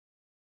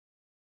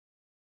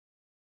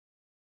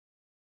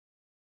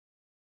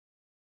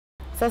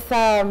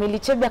Sasa Milly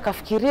Chebby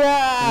akafikiria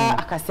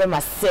akasema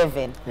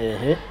 7.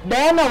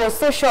 Diana was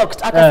so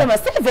shocked akasema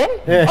 7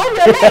 all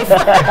your life.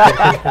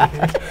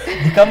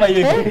 Ni kama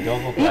hiyo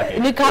kidogo kwake.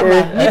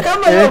 Ni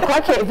kama hiyo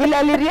kwake vile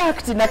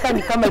alireact na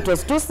kama it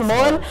was too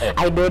small.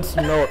 I don't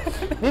know.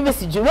 Mimi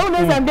sijui wewe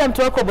unaweza ambia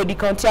mtu wako body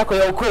count yako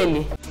ya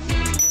ukweli.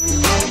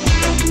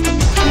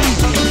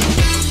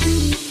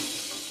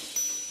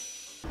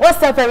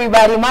 What's up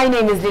everybody, my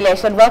name is Milly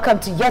and welcome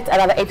to yet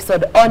another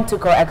episode on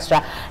Tuko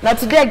Extra. Now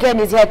today again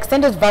is your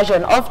extended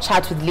version of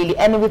Chat with Lily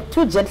and with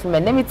two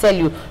gentlemen. Let me tell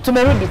you,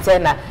 tumerudi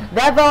tena.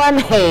 The other one,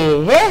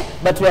 hey,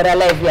 but we're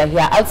alive, we are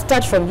here. I'll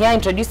start from here,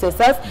 introduce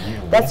yourself.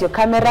 That's your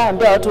camera,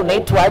 ambia watu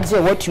unaitwaje,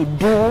 what you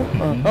do.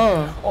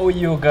 Oh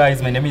you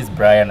guys, my name is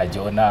Brian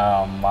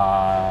Ajona, I'm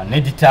an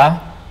editor.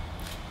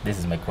 This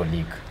is my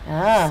colleague.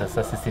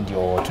 Sasa sisi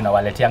ndio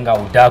tunawaleteanga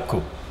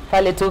udaku.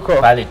 Pale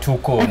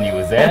Tuko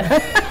news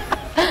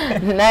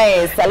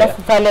Nice.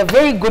 Alafu pale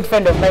very good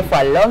friend of mine for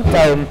a long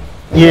time.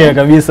 Yeah,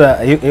 kabisa.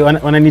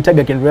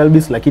 Wananitaga Ken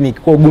Relbis lakini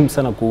ikikuwa gumu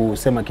sana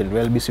kusema Ken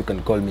Relbis, you can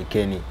call me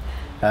Kenny.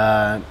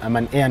 I'm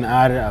an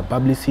A&R, a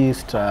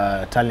publicist,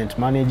 talent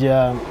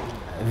manager.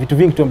 Vitu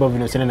vingi tu ambavyo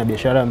vinahusiana na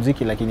biashara ya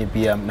muziki, lakini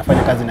pia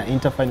nafanya kazi na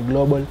Interfine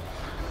Global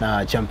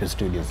na Champion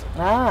Studios.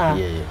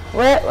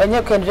 Wewe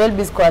wenyewe Ken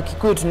Relbis kwa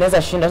Kikuyu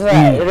tunaweza shinda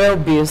sasa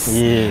Relbis.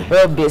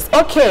 Relbis.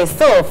 Okay,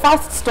 so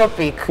first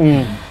topic.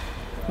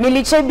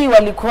 Milly Chebby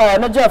walikuwa,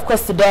 unajua of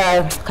course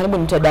today karibu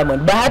ni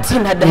Diamond, Bahati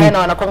na Diana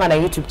wanakuanga na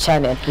YouTube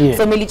channel.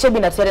 So Milly Chebby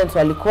na Terence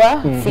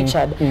walikuwa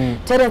featured.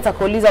 Terence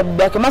akauliza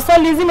bibi yake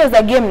maswali zile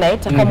za game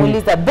night,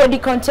 akamuuliza body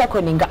count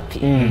yako ni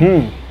ngapi?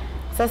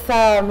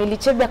 Sasa Milly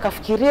Chebby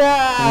akafikiria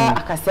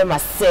akasema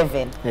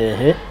 7.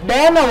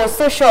 Diana was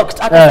so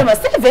shocked akasema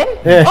 7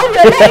 all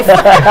your life.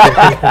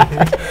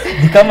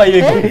 Ni kama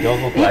hiyo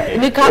kidogo kwake.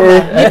 Ni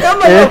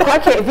kama hiyo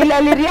kwake vile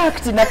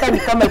alireact na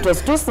kama it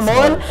was too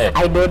small.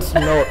 I don't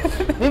know.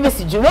 Mimi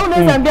sijui wewe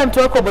unaweza ambia mtu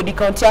wako body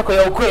count yako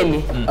ya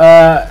ukweli.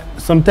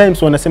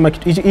 Sometimes wanasema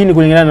kitu hii ni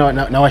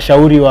kulingana na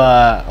washauri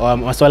wa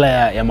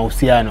masuala ya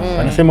mahusiano.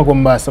 Wanasema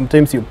kwamba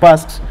sometimes you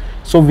past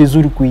so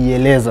vizuri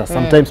kuieleza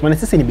sometimes maana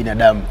sisi ni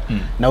binadamu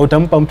na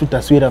utampa mtu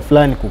taswira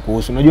fulani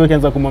kukuhusu. Unajua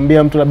ukianza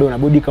kumwambia mtu labda una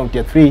body count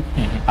ya 3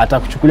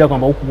 atakuchukulia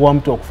kwamba huko kwa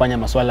mtu wa kufanya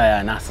masuala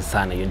ya nasa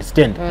sana, you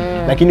understand?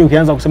 Lakini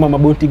ukianza kusema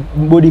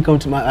body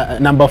count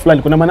number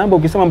fulani, kuna manamba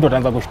ukisema mtu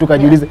ataanza kushtuka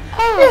jiulize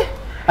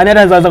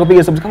anaanza kupiga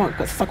hesabu kama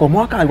sasa kwa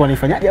mwaka alikuwa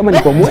anifanyaje ama ni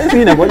kwa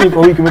mwezi na kwa nini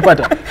kwa wiki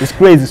umepata. It's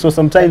crazy. So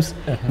sometimes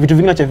vitu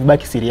vingine acha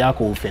vibaki siri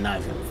yako ufe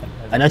navyo.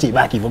 Anaacha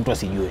ibaki hivyo mtu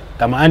asijue.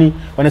 Kama yani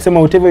wanasema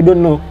whatever you don't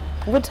know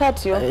would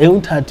hurt you. It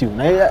won't hurt you.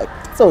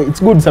 So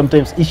it's good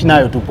sometimes ishi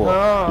nayo tupo.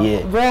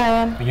 Yeah.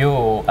 Brian.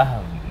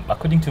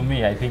 According to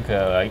me, I think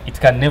it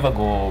can never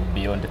go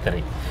beyond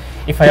 3.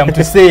 If I am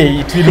to say,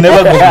 it will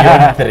never go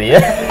beyond 3.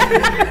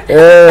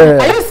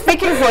 Are you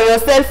speaking for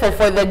yourself or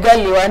for the girl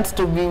you want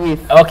to be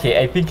with?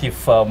 Okay, I think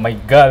if my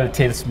girl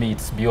tells me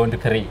it's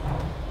beyond 3,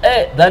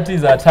 that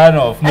is a turn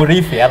off.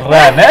 Murifi, I'll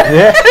run.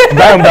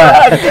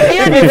 Bamba.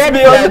 It's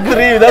beyond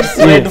 3, that's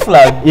red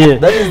flag.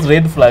 That is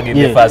red flag in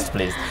the first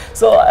place.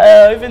 So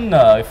even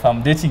if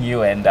I'm dating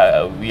you and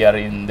we are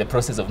in the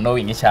process of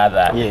knowing each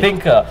other, I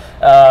think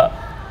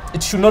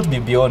it should not be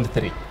beyond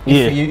 3.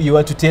 If you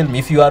were to tell me,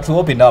 if you are to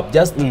open up,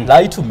 just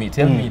lie to me,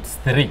 tell me it's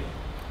 3.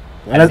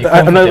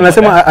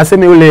 Anasema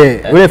aseme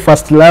ule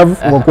first love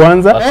wa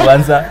kwanza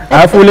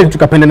alafu ule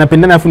tukapendana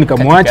alafu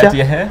nikamwacha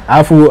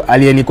alafu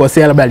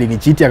aliyenikosea labda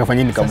alinichiti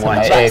akafanya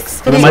nikamwacha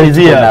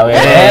tumalizia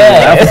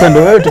alafu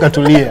ndio wewe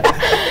tukatulia.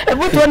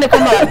 Hebu tuone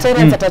kama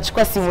Terence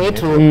atachukua simu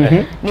yetu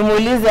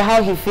nimuulize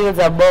how he feels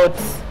about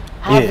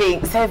having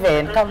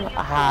 7 kama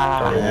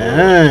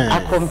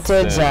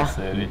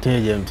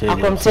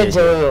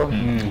akomteja huyo.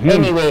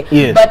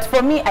 Anyway, but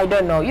for me I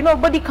don't know, you know,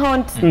 body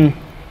count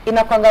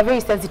inakwanga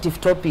very sensitive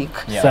topic,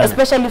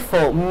 especially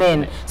for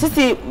men.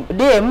 Sisi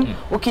dem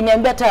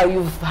ukiniambia hata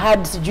you've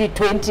had sijui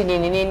 20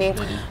 nini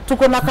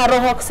tuko na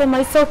karoho kusema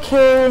it's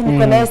okay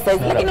niko na size,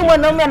 lakini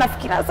mwanaume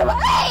anafikiria anasema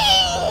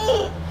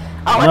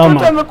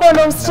watoto wamekuwa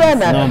na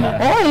msichana.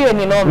 Hiyo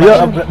ni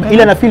normal.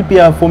 Ile na feel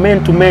pia for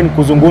men to men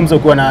kuzungumza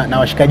ukiwa na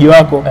washikaji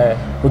wako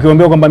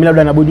ukiwaambia kwamba mimi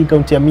labda na body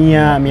count ya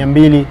 100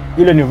 200,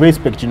 ile ni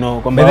respect, you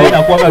know, kwamba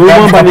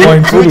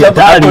mambo ni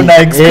hatari na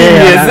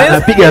experience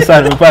napiga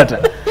sana unapata.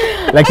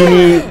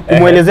 Lakini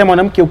kumwelezea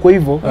mwanamke uko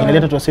hivyo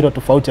inaleta taswira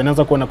tofauti.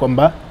 Anaanza kuona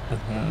kwamba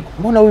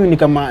mbona huyu ni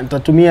kama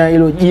nitatumia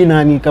hilo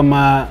jina ni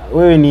kama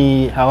wewe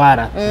ni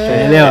hawara,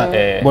 unaelewa?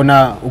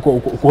 Mbona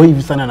uko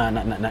hivi sana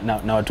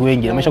na watu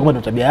wengi, na maisha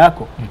kwamba tabia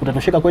yako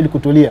utatosheka kweli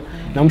kutulia,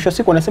 na mwisho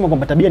siku anasema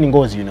kwamba tabia ni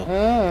ngozi, you know.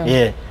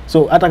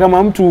 So hata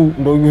kama mtu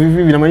ndo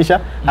hivi inamaanisha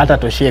hata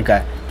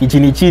tosheka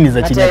chini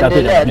za chini yake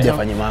inabidi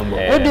afanye mambo.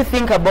 What do you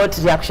think about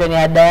reaction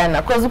ya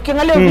Diana? Because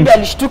ukiangalia video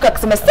alishtuka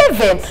akisema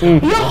 7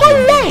 your whole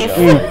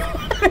life.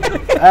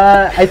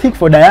 I think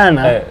for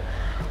Diana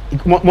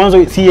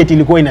mwanzo si eti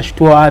ilikuwa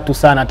inashtua watu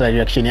sana, hata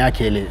reaction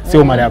yake ile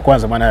sio mara ya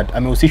kwanza, maana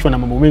amehusishwa na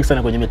mambo mengi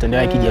sana kwenye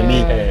mitandao ya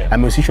kijamii,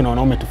 amehusishwa na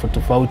wanaume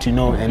tofauti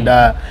and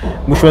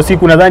mwisho wa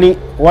siku nadhani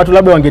watu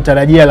labda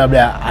wangetarajia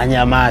labda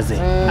anyamaze,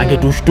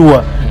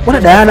 angetushtua.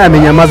 Mbona Diana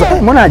amenyamaza?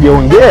 Mbona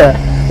hajaongea?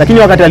 Lakini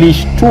wakati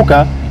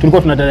alishtuka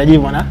tulikuwa tunatarajia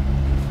bwana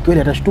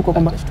kweli atashtuka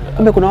kwamba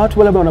kumbe kuna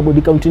watu labda wana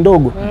body count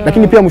ndogo,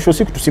 lakini pia mwisho wa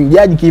siku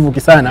tusimjaji kivu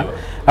sana.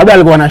 Labda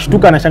alikuwa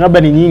anashtuka anashangaa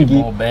labda ni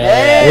nyingi.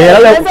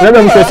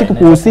 Labda mwisho wa siku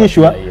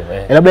kuhusishwa,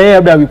 labda yeye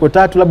labda yuko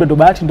 3, labda ndo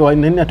bahati ndo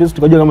nini, hatuwezi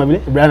tukajua kama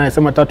vile Brian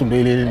anasema 3 ndo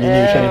ile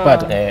nini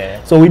ushanipata.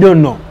 So we don't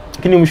know.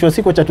 Lakini mwisho wa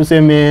siku cha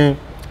tuseme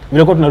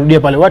vile kwa tunarudia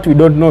pale, what we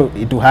don't know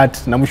it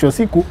hurt, na mwisho wa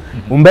siku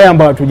umbea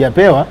ambao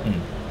hatujapewa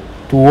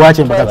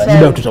tuache mpaka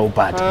muda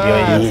tutaupata.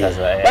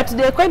 But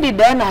the kweli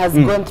Diana has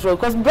gone through,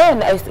 because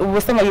Brian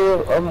umesema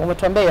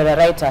umetuambia you're a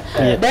writer.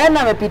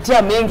 Diana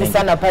amepitia mengi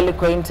sana pale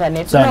kwa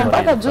internet.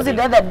 Mpaka juzi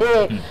the other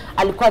day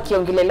alikuwa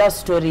akiongelea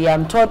story ya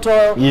mtoto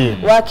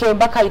wake,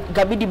 mpaka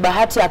ikabidi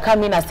Bahati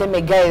akame na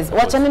aseme guys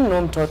wachaneni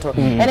na mtoto.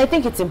 And I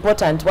think it's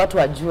important watu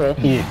wajue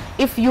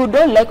if you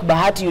don't like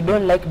Bahati, you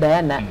don't like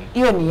Diana,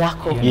 hiyo ni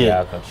yako.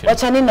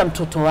 Wachaneni na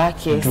mtoto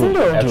wake.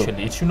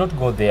 Actually it should not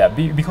go there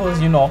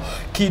because you know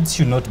kids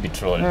should not be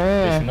trolled.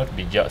 They should not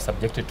be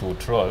subjected to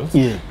trolls.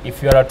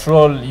 If you are a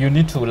troll, you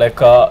need to like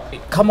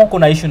kama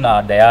kuna issue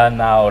na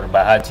Diana or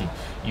Bahati,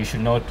 you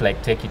should not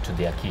like take it to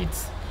their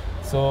kids.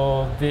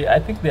 So I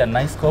think they are a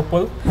nice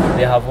couple.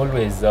 They have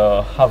always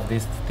have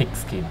this thick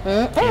skin.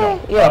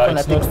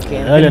 It's thick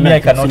skin. Me, I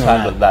cannot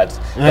handle that.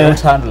 I cannot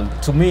handle.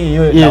 To me,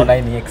 now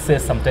in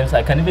excess, sometimes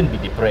I can even be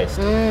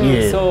depressed.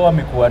 So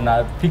amekuwa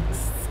na thick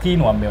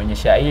skin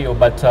wameonyesha hiyo,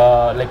 but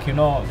like you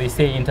know, they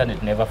say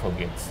internet never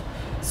forgets.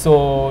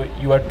 So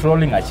you are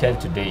trolling a child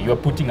today, you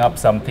are putting up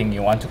something,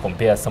 you want to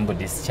compare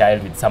somebody's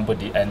child with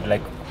somebody and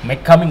like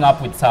coming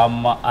up with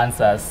some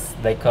answers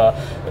like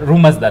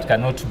rumors that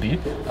cannot be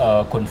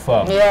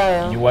confirmed.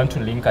 You want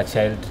to link a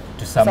child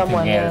to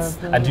something else.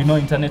 And you know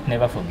internet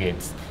never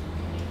forgets.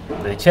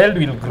 The child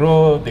will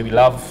grow, they will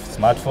have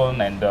smartphone,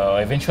 and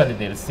eventually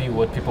they'll see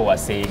what people were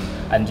saying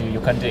and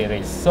you can't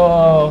erase.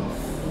 So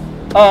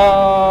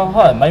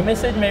my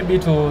message may be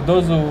to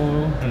those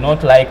who do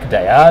not like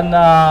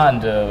Diana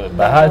and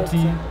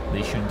Bahati,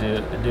 they should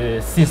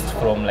desist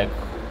from like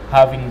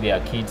having their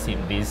kids in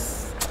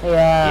this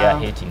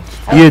hating.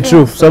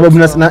 True. Sababu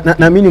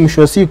naamini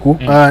mwisho wa siku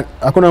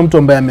hakuna mtu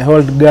ambaye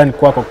amehold gun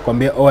kwako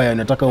kukwambia oya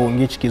nataka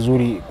uongee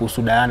kizuri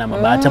kuhusu Diana ama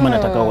Bahati ama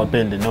nataka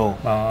uwapende. No.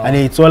 And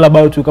it's all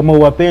about you, kama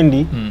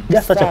uwapendi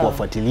just acha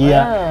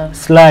kuwafuatilia,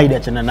 slide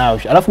achana nao.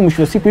 Alafu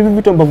mwisho wa siku hivi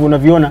vitu ambavyo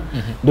unaviona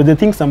do the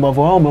things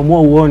ambavyo wao wameamua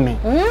uone.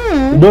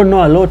 You don't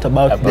know a lot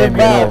about them.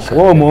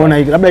 Wao umeona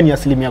labda ni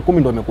 10%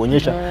 ndio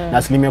wamekuonyesha na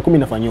 10%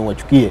 inafanywa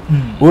uwachukie.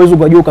 Uwezo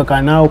ukajua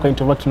ukakaa nao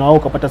ukainteract nao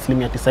ukapata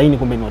 90%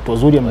 kumbe ni watu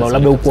wazuri ambao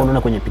labda uko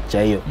unaona kwenye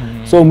picture hiyo.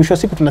 So mwisho wa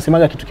siku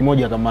tunasemaga kitu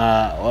kimoja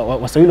kama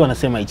Waswahili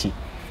wanasema hichi.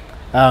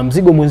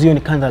 Mzigo mwenzio ni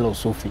kanda la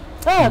usufi.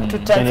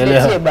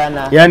 Tutanieleje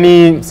bana.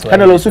 Yaani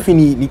kanda la usufi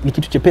ni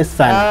kitu chepesi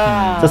sana.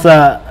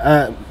 Sasa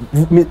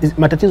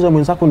matatizo ya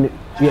mwenzako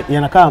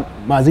yanakaa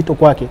mazito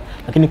kwake,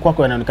 lakini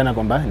kwako yanaonekana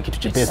kwamba ni kitu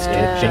chepesi.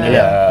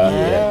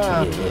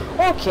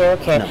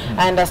 Okay.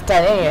 I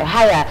understand.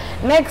 Haya,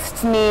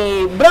 next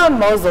ni Brown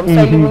Mauzo,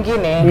 mswahili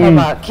mwingine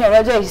kama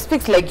Kiaraja, he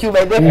speaks like you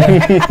by the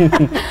way.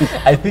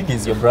 I think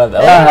he's your brother.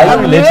 I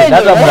related.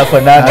 Hata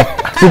mnafanana.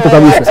 Sipo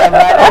kabisa.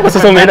 Hapo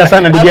sasa umeenda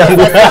sana ndugu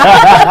yangu.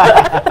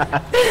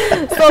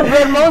 So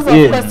Brown Mauzo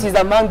of course is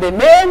among the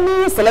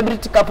many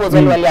celebrity couples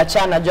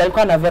waliachana, juu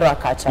alikuwa na Vero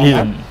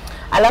akachana.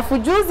 Alafu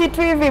juzi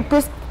tu hivi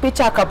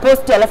picha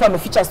akaposti alafu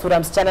ameficha sura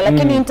msichana,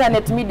 lakini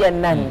internet media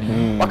ni nani?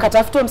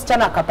 Wakatafuta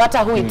msichana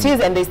akapata who it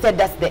is and they said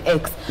that's the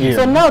ex.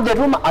 So now the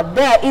rumor out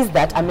there is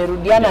that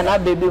amerudiana na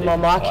baby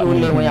mama wake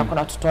ule mwenye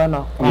akona watoto wana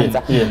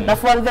kwanza. Na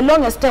for the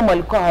longest time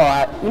walikuwa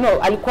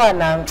alikuwa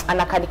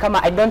anakani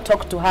kama I don't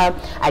talk to her,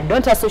 I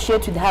don't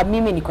associate with her,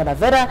 mimi niko na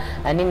Vera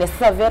na nini.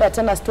 Sasa Vera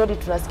tena story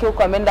tunasikia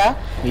huko ameenda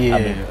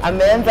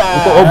ameanza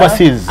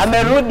overseas,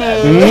 amerudi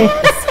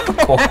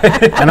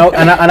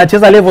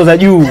anacheza level za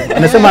juu,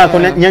 anasema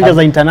kuna nyanja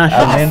za international,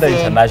 ameenda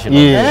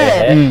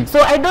international. So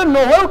I don't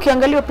know, wewe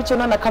ukiangalia picha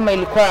unaona kama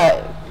ilikuwa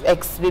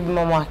ex baby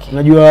mama wake.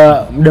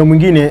 Unajua muda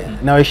mwingine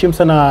na waheshimu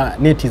sana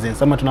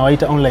netizens ama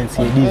tunawaita online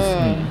CDs.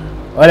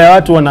 Wale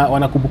watu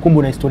wana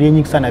kumbukumbu na historia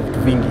nyingi sana ya vitu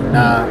vingi,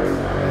 na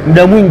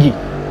muda mwingi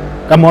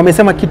kama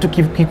wamesema kitu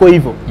kiko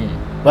hivyo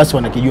basi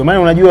wanakijua. Maana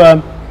unajua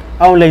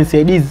online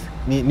CDs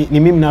ni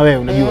mimi na wewe,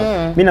 unajua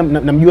mimi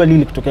namjua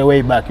Lili kutoka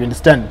way back, you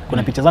understand.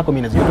 Kuna picha zako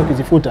mimi naziona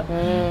ukizifuta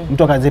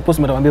mtu akazipost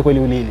mtamwambia kweli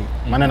Lili,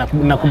 maana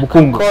na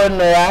kumbukumbu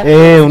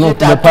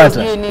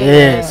unapata.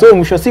 So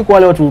mwisho siku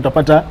wale watu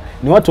utapata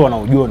ni watu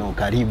wanaojua na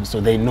ukaribu,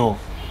 so they know.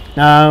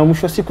 Na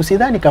mwisho siku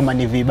sidhani kama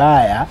ni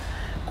vibaya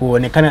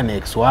kuonekana na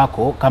ex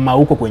wako kama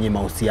uko kwenye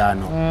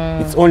mahusiano.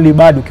 It's only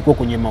bad ukikuwa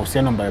kwenye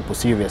mahusiano ambayo yapo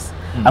serious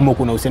ama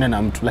uko unahusiana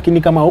na mtu.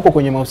 Lakini kama uko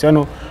kwenye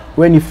mahusiano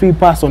wewe ni free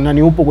person na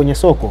ni upo kwenye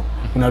soko,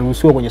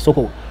 unaruhusiwa kwenye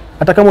soko.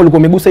 Hata kama ulikuwa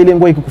umegusa ile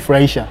nguo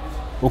ikikufurahisha,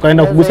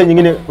 ukaenda kugusa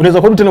nyingine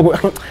unaweza kurudi tena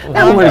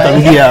kama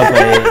nitarudia hapa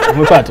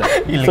umepata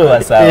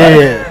ilikuwa sawa.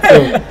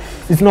 So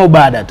it's no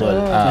bad at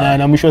all.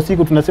 Na mwisho wa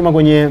siku tunasema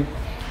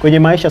kwenye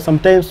maisha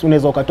sometimes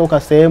unaweza ukatoka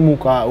sehemu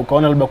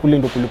ukaona labda kule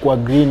ndio kulikuwa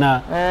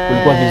greener,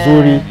 kulikuwa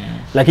vizuri,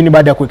 lakini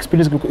baada ya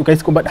kuexperience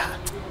ukahisi kwamba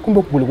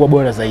kumbe kulikuwa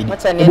bora zaidi.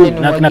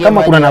 Na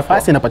kama kuna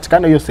nafasi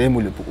inapatikana hiyo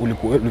sehemu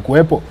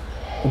ulikuwepo,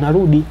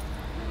 unarudi.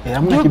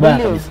 Hamna kibaya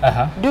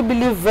kabisa. Do you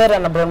believe Vera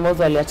na Brown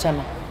Mauzo aliachana?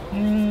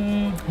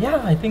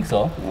 Yeah, I think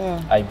so.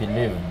 I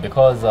believe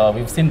because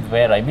we've seen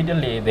Vera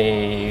immediately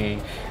they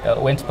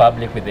went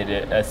public with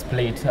a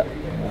split.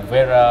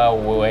 Vera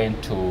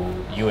went to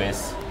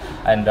US.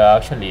 And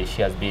actually,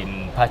 she has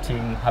been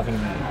partying, having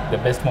the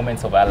best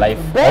moments of her life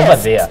over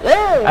there.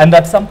 And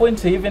at some point,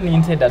 she even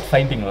hinted at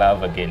finding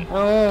love again.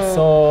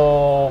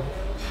 So,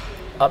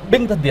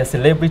 being that they are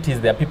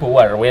celebrities, they are people who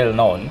are well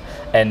known,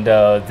 and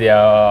they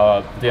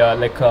are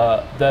like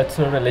that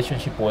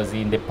relationship was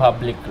in the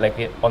public,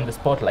 like on the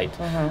spotlight.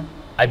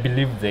 I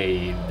believe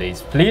they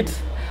split.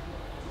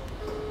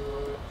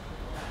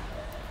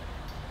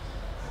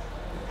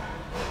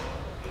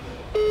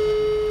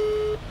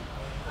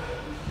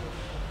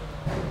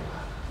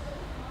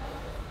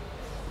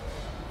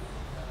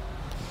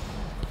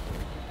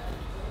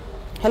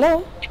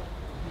 Hello.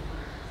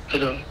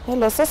 Hello.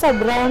 Hello, sasa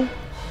Brown.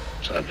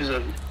 Safi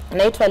safi.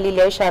 Naitwa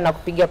Lily Aisha na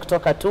kupigia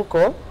kutoka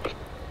Tuko.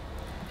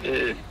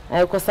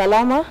 Uko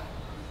salama?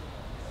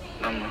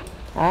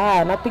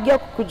 Mama. Napigia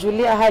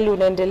kukujulia hali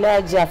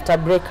unaendeleaje after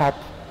breakup.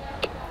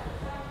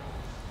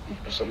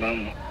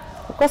 Salama.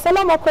 Uko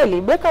salama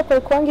kweli? Breakup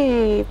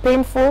haikuangi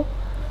painful?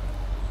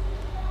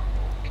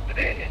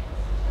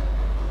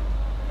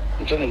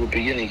 Mtana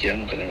kupigia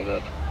nikiamka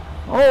nimelala.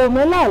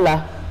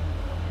 Umelala?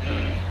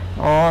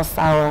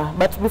 Sawa.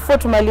 But before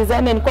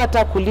tumalizane nilikuwa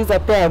nataka kuuliza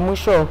pia ya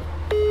mwisho.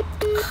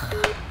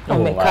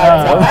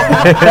 Amekata.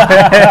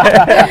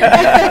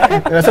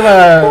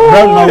 Nasema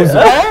Brown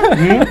Mauzo.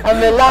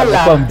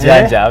 Amelala. Kwa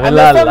mjanja,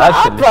 amelala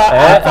actually.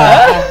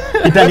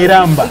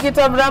 Itaniramba.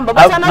 Ikitamramba.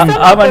 Basi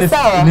anasema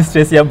sawa. Ni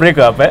stress ya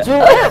breakup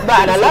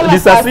Bana lala. Ni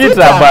saa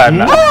 6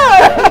 bana.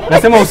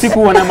 Nasema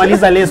usiku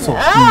wanamaliza leso.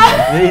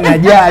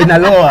 Inajaa,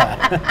 inaloa.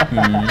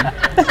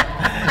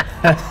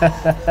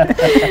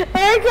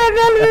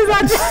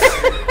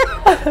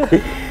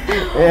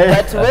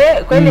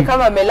 But kweli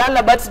kama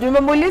amelala, but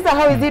nimemuuliza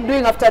how is he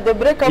doing after the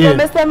breakup,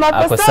 amesema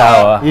ako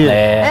sawa.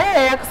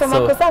 Akasema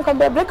ako sawa,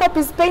 kwamba breakup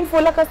is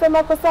painful, akasema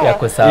ako sawa.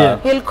 Ako sawa.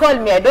 He'll call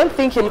me. I don't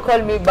think he'll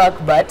call me back,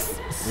 but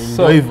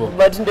so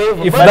but ndio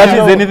hivyo. If that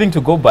is anything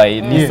to go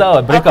by, ni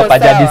sawa, breakup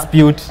haja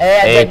dispute,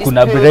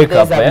 kuna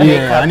breakup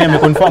yani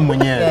ameconfirm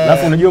mwenyewe.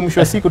 Alafu unajua mwisho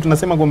wa siku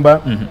tunasema kwamba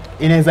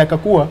inaweza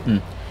kakuwa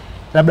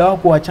labda wao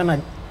kuachana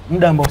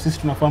muda ambao sisi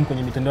tunafahamu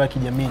kwenye mitandao ya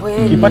kijamii.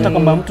 Ukipata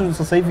kwamba mtu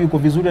sasa hivi yuko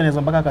vizuri,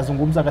 anaweza mpaka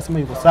akazungumza akasema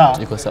yuko sawa.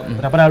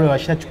 Utapata wale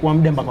washachukua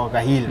muda mpaka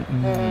wakahili.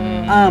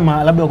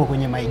 Ama labda wako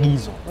kwenye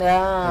maigizo.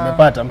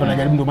 Umepata mtu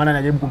anajaribu, ndio maana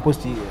anajaribu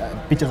kumposti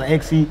picha za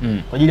ex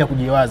kwa ajili ya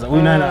kujiwaza.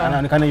 Huyu naye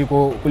anaonekana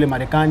yuko kule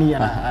Marekani,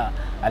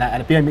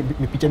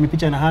 pia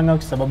mipicha na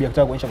hangout sababu ya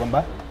kutaka kuonyesha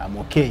kwamba I'm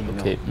okay,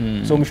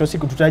 So mwisho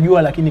siku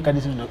tutajua, lakini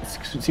kadri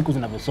siku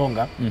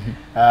zinavyosonga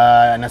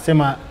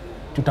nasema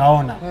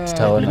tutaona.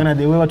 Kulingana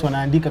the way watu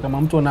wanaandika,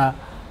 kama mtu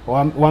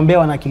waambia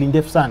wana akili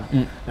ndefu sana,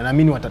 na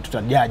naamini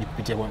tutajaji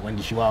kupitia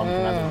waandishi wao.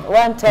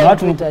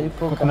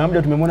 Kuna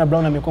muda tumemwona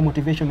Brown amekuwa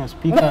motivational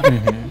speaker.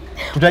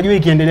 Tutajua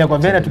ikiendelea kwa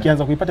Vera,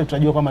 tukianza kuipata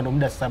tutajua kama ndo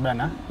muda sasa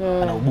bana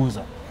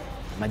anauguza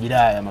majira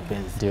ya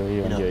mapenzi.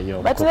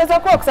 Ndio. But inaweza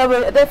kuwa kwa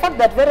sababu the fact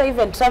that Vera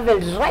even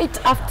traveled right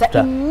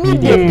after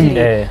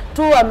immediately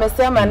tu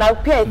amesema, na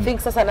pia I think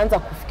sasa anaanza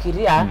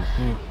kufikiria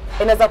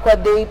inaweza kuwa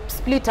they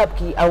split up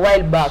a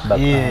while back.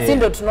 Si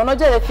ndio tunaona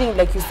the thing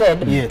like you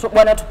said,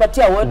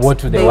 wanatupatia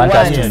what they want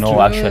us to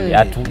know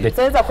actually.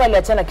 Sasa kwa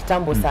aliachana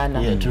kitambo sana.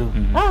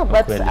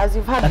 But as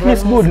you've had,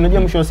 it's good.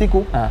 Unajua mwisho wa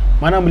siku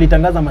maana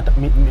mlitangaza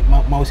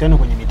mahusiano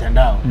kwenye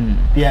mitandao,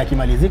 pia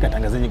yakimalizika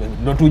tangazeni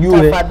ndio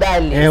tujue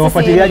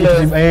wafuatiliaji,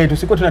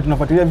 tusiko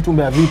tunafuatilia vitu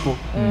mbaya vipo.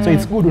 So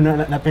it's good,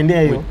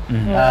 napendea hiyo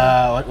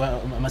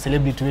ma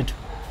celebrity wetu.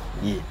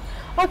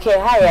 Okay,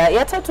 haya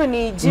ya tatu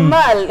ni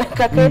Jimal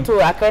kaka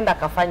yetu akaenda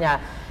akafanya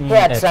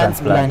hair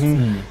transplant.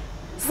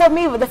 So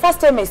me the first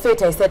time I saw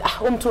it I said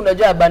mtu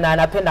unajua bana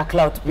anapenda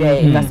clout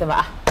pia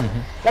nikasema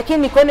lakini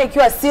nikaona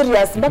ikiwa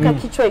serious mpaka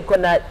kichwa iko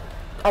na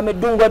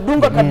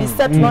amedungwa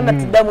kabisa, tunaona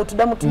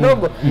tudamu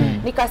tudogo.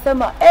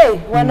 Nikasema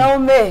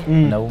wanaume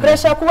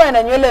pressure kubwa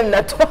na nywele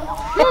mnatoa.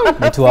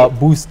 It will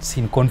boost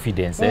in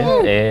confidence.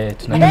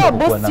 Tunataka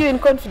boost you in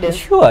confidence.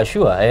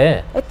 Sure.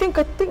 I think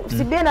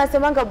Sibiana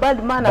anasemanga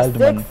bald man is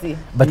sexy.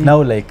 But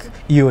now like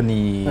hiyo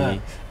ni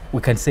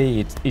we can say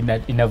it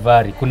in a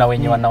vary. Kuna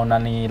wenye wanaona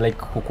ni like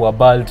kukua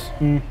bald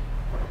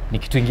ni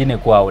kitu kingine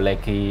kwao,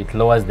 like it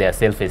lowers their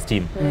self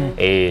esteem.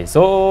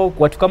 So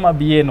watu kama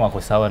BN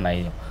wako sawa na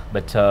hiyo.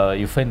 But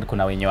you find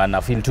kuna wenye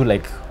wana feel too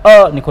like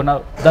niko na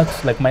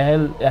that's like my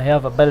I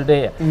have a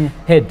bald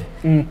head.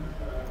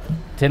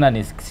 Tena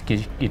ni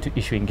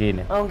issue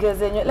nyingine.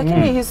 Ongezenyo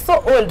lakini he's so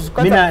old.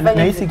 Mimi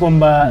nahisi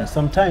kwamba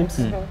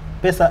sometimes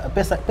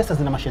pesa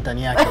zina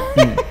mashetani yake.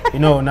 You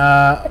know,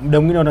 na muda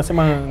mwingine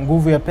wanasema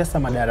nguvu ya pesa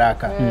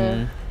madaraka.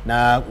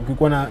 Na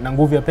ukikuwa na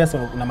nguvu ya pesa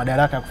na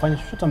madaraka ya kufanya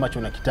chochote ambacho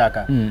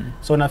unakitaka.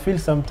 So na feel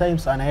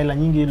sometimes ana hela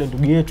nyingi ile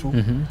ndugu yetu.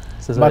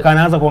 Mpaka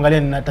anaanza kuangalia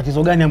ni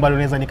tatizo gani ambalo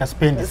naweza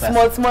nikaspendi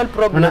sasa. Small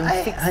problem.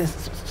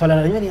 Swala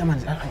la nini ama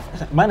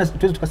maana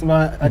tuweze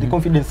tukasema ati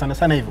confidence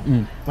sana hivyo.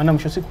 Maana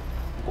mwisho siku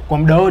kwa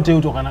muda wote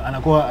huyo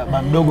anakuwa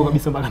mdogo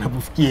kabisa mpaka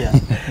anapofikia.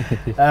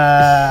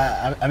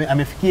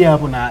 Amefikia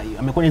hapo na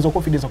amekuwa na hizo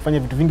confidence kufanya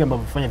vitu vingi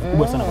ambavyo vifanya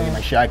vikubwa sana kwenye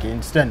maisha yake.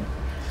 Understand?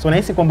 So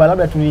nahisi kwamba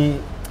labda tu ni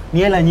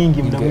hela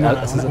nyingi muda mwingine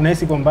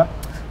unahisi kwamba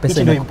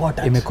pesa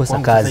imekosa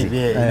kazi.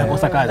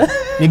 Inakosa kazi.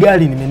 Ni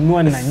gari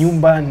nimenunua, na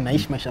nyumba,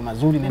 ninaishi maisha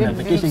mazuri, nina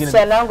vacation.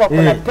 Msichana wangu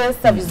akona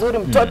pesa vizuri,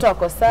 mtoto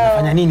ako sawa.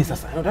 Fanya nini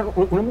sasa?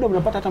 Una muda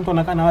unapata hata mtu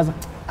anakaa nawaza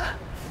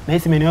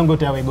nahisi meno yangu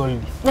yote yawe gold.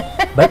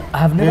 But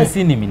I've never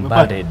seen him in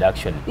bad head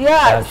actually.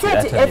 Yeah,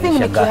 I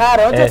think ni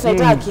kihara. Wote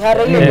tunaita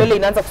kihara, ile mbele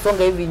inaanza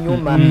kusonga hivi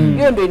nyuma.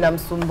 Hiyo ndio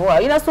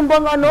inamsumbua. Inasumbua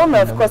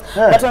wanaume of course.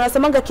 But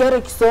wanasemanga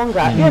kihara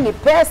kisonga. Hiyo ni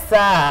pesa.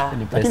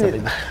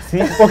 Lakini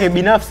okay,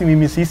 binafsi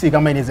mimi sisi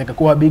kama inaweza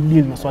kuwa big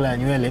deal masuala ya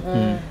nywele.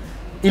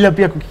 Ila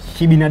pia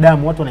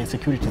kibinadamu watu wana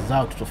insecurities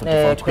zao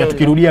tofauti. Pia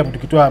tukirudia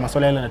tukitoa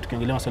masuala yale na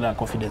tukiongelea masuala ya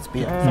confidence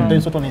pia.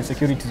 Sometimes watu wana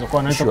insecurities zao,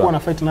 wanaweza kuwa na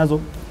fight nazo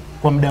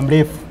kwa muda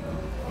mrefu.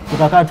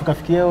 Tukakaa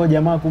tukafikia huyo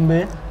jamaa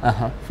kumbe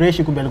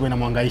fresh, kumbe alikuwa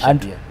inamhangaisha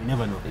pia.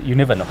 You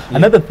never know.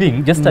 Another thing,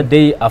 just a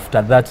day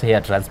after that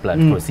hair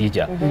transplant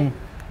procedure,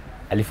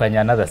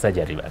 alifanya another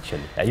surgery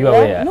actually. Are you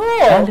aware? No.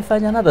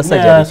 Alifanya another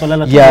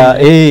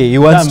surgery. He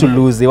wants to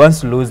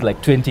lose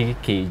like 20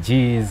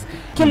 kgs.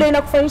 Kilo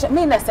inakufanyisha,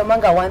 mimi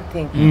nasemanga one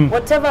thing,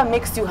 whatever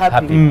makes you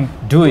happy,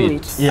 do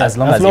it. Yeah, as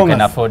long as you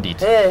can afford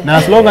it. Na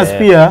as long as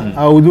pia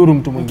haudhuru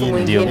mtu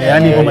mwingine.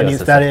 Yaani kama ni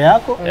starehe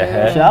yako,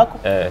 maisha yako,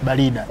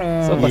 barida.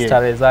 So kwa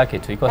starehe zake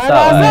tu iko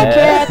sawa.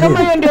 Kama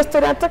hiyo ndio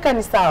story nataka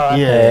ni sawa.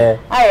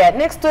 Haya,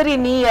 next story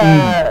ni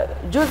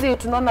juzi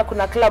tunaona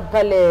kuna club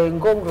pale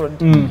Ngong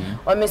Road.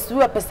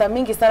 Wamesuiwa pesa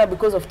mingi sana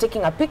because of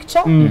taking a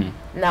picture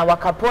na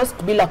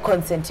wakapost bila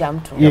consent ya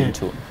mtu.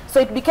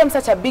 So it became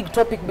such a big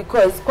topic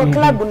because kwa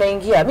club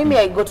unaingia, mimi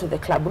I go to the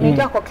club,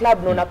 unaingia kwa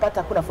club na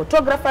unapata kuna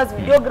photographers,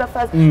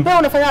 videographers, pia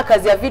unafanya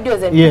kazi ya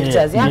videos and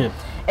pictures,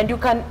 and you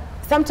can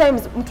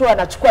sometimes mtu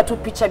anachukua tu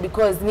picha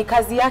because ni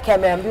kazi yake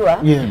ameambiwa.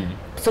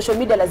 Social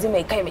media lazima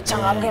ikae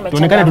imechangamka.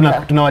 Tuonekane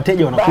tuna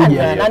wateja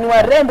wanakuja. Na ni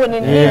warembo ni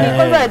nini?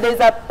 Kwanza there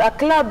is a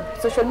club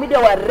social media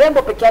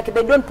warembo peke yake,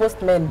 they don't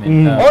post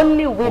men.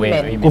 Only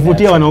women.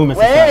 Kuvutia wanaume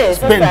sasa.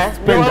 Spend.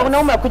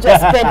 Wanaume kuja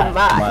spend.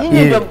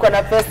 Nyinyi ndio mko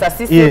na pesa,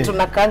 sisi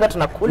tunakaanga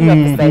tunakula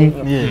pesa hiyo.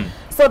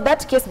 So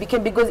that case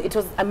became because it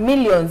was a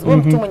millions.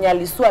 Mtu mwenye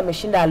alisua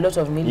ameshinda a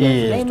lot of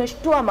millions. Na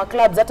imeshtua ma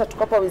clubs hata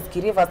tukopa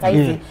Whiskey River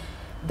saizi.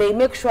 They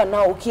make sure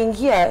now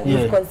ukiingia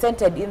you've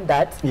consented in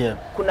that.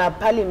 Kuna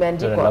pali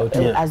imeandikwa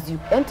as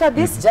you enter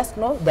this just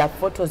know there are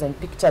photos and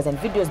pictures and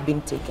videos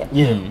being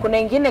taken. Kuna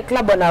ingine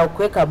club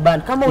wanakuweka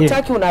band kama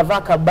utaki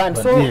unavaa ka band.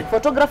 So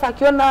photographer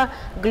akiona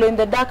glow in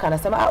the dark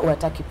anasema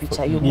unataki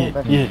picha you move.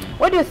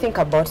 What do you think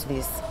about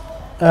this?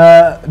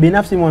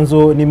 Binafsi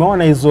mwanzo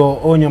nimeona hizo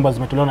onyo ambazo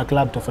zimetolewa na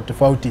club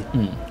tofauti.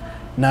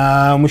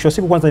 Na mwisho wa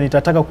siku kwanza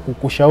nitataka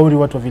kushauri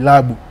watu wa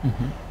vilabu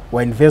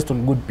wa invest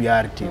on good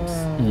PR teams.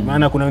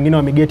 Maana kuna wengine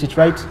wame get it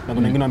right na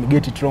kuna wengine wame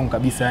get it wrong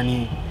kabisa.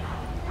 Yani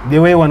the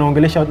way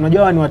wanaongelesha,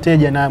 unajua ni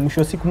wateja na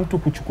mwisho wa siku mtu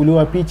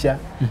kuchukuliwa picha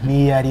ni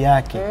hiari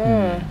yake.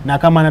 Na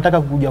kama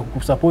anataka kukuja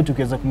kukusupport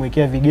ukiweza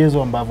kumwekea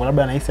vigezo ambavyo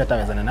labda anahisi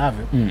hatawezana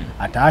navyo,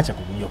 ataacha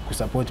kukuja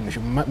kukusupport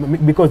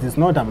because it's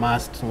not a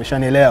must.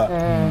 Umeshanielewa?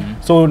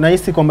 So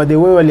nahisi kwamba the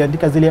way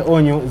waliandika zile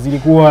onyo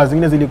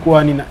zingine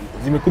zilikuwa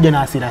zimekuja na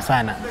hasira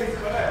sana.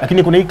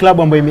 Lakini kuna hii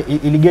club ambayo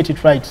ili get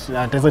it right,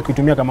 ataweza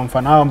kuitumia kama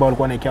mfano wao ambao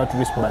walikuwa wanaekea watu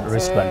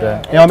wristband.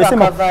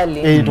 Wamesema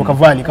toka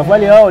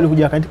Valley hao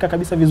walikuja katika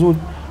kabisa vizuri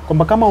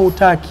kwamba kama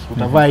utaki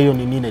utavaa hiyo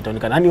ni nini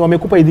itaonekana. Yaani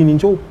wamekupa idhini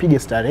njoo upige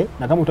starehe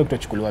na kama utaki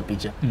utachukuliwa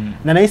picha.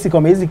 Na nahisi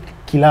kama hizi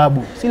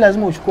kilabu si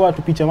lazima uchukue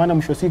watu picha, maana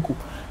mwisho siku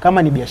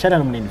kama ni biashara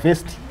na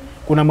mnainvest,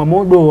 kuna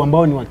mamodo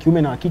ambao ni wa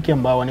kiume na wa kike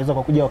ambao wanaweza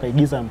kuja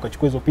wakaigiza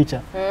mkachukua hizo picha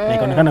na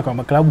ikaonekana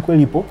kama klabu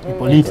kweli ipo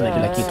lit na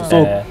kila kitu.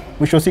 So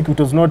mwisho siku it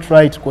was not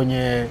right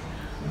kwenye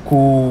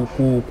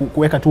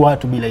kuweka tu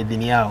watu bila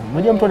idhini yao.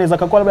 Unajua mtu anaweza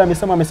kakuwa labda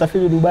amesema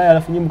amesafiri Dubai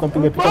alafu nyinyi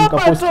mkampiga picha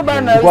mkapost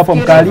hapo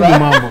mkaribu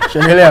mambo.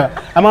 Unaelewa?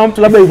 Ama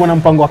mtu labda yuko na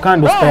mpango wa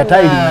kando spare tire,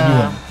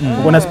 unajua.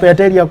 Uko na spare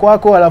tire ya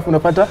kwako alafu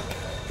unapata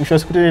mwisho wa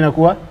siku tena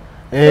inakuwa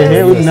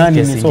huyu nani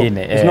ni so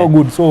it's no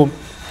good. So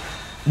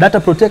data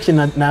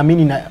protection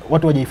naamini na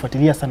watu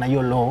wajaifuatilia sana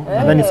hiyo law.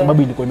 Nadhani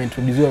sababu ilikuwa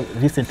imeintroduciwa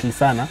recently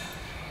sana.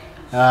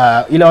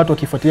 Ila watu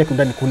wakifuatilia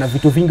ndani kuna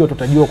vitu vingi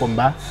watajua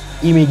kwamba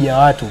image ya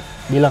watu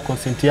bila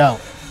consent yao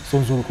so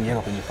nzuri kuiweka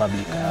kwenye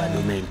public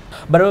domain.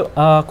 But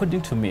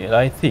according to me,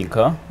 I think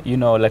you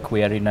know, like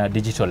we are in a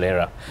digital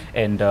era,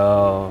 and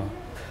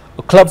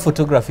club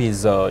photography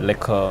is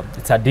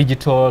it's a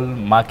digital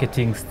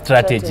marketing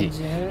strategy.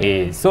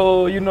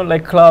 So you know,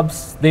 like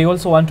clubs, they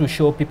also want to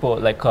show people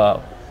like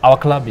our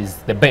club is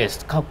the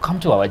best. Come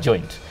to our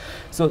joint.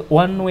 So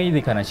one way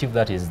they can achieve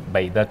that is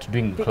by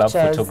doing Pictures. club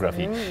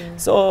photography.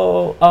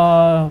 So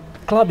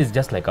club is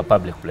just like a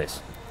public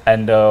place.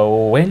 And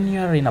when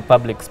you're in a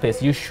public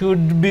space, you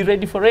should be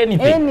ready for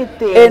anything.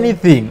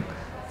 Anything.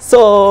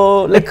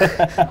 So, like,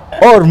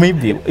 or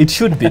maybe it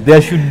should be,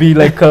 there should be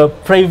like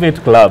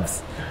private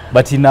clubs.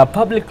 But in a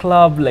public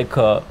club, like,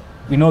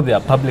 we know there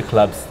are public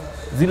clubs.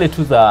 Zile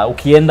tu za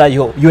ukienda,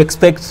 you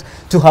expect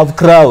to have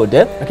crowd,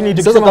 eh?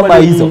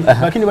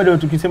 Lakini bado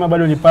tukisema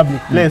bado ni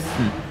public place.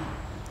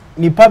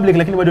 Ni public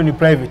lakini bado ni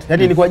private.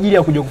 Yaani ni kwa ajili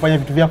ya kuja kufanya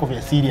vitu vyako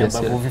vya siri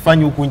ambavyo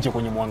vifanye huku nje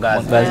kwenye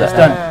mwangaza.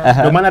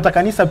 Ndio maana hata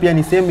kanisa pia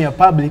ni sehemu ya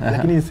public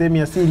lakini ni sehemu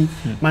ya siri,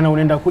 maana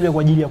unaenda kule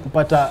kwa ajili ya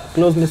kupata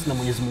closeness na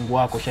Mwenyezi Mungu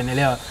wako,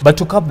 unaelewa. But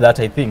to cap that,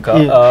 I think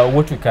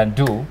what we can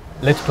do,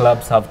 let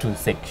clubs have two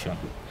sections.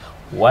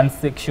 One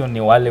section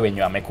ni wale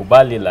wenye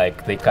wamekubali,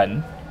 like they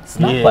can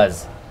snap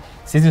us.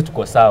 Sisi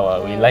tuko sawa,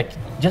 we like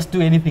just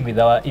do anything with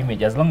our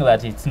image as long as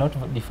that it's not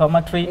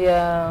defamatory.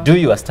 Do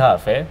your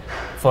stuff, eh?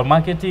 For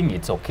marketing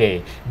it's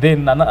okay.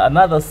 Then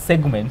another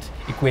segment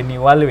ikuwe ni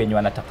wale wenye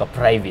wanataka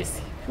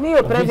privacy.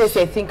 Mimi privacy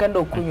I think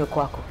ando ukunywe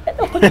kwako.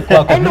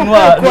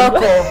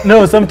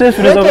 No, sometimes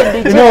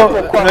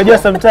unajua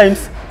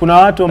sometimes kuna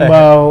watu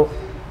ambao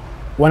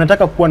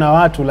wanataka kuwa na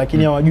watu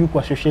lakini hawajui ku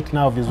associate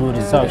nao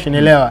vizuri. Sawa,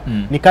 unaelewa?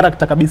 Ni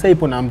character kabisa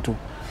ipo na mtu.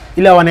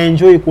 Ila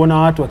wanaenjoy kuona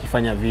watu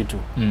wakifanya vitu.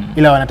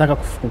 Ila wanataka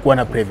kuwa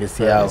na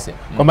privacy yao.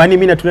 Kwamba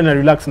mimi natulia na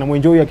relax na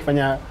muenjoy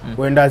akifanya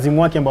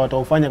uendazimu wake ambao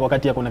wataufanya kwa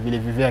wakati yako na vile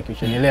vivyo yake,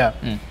 unaelewa.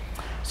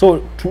 So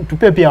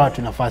tupe pia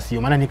watu nafasi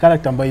hiyo, maana ni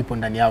character ambayo ipo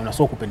ndani yao na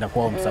sio kupenda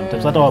kwao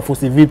sometimes. Hata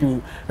wafusi vipi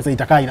sasa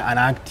itakaa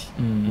ana act.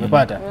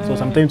 Umepata? So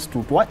sometimes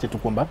tuache tu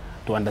kwamba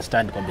to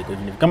understand kwamba iko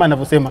hivi. Kama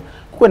anavyosema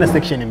kuwe na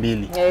section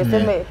mbili.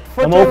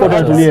 Kama huko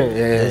tunatulia.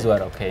 These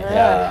were okay.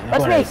 Yeah.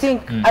 But I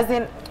think as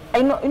in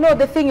you know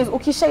the thing is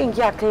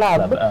ukishaingia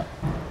club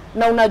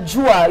na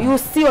unajua you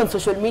see on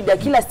social media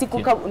kila siku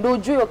ndio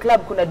ujue hiyo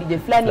club kuna DJ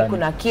fulani,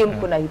 kuna Kim,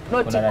 kuna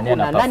Hypnotic,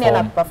 kuna nani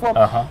ana perform,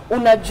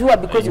 unajua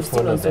because you've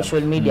seen on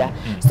social media.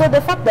 So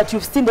the fact that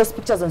you've seen those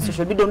pictures on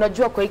social media,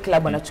 unajua kwa hii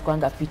club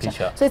anachukuanga picha.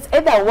 So it's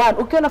either one,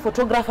 ukiona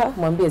photographer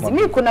mwambie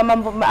mimi kuna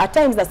mambo at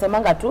times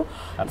nasemanga tu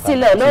si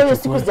leo hiyo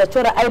siku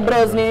sijachora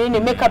eyebrows nini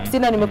makeup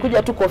sina,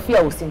 nimekuja tu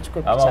kofia,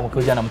 usinichukue picha. Ama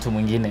mkuja na mtu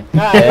mwingine.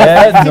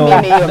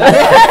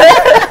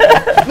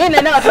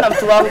 Mimi na watu na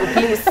mtu wangu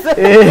please.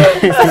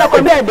 So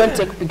nakwambia don't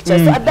take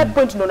pictures. So at that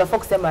point no unafaa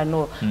kusema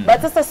no.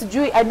 But sasa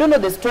sijui, I don't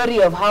know the story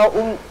of how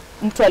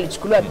mtu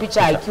alichukuliwa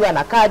picha akiwa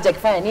anakaja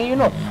akifanya nini, you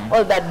know,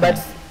 all that, but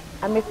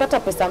amepata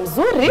pesa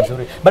mzuri.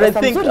 But I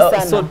think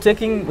so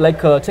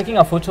taking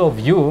a photo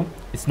of you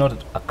is not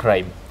a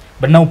crime.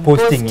 But now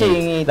posting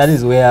it, that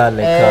is where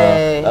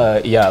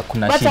like yeah,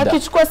 kuna shida. But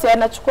akichukua si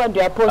anachukua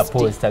ndio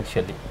post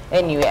actually.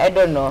 Anyway, I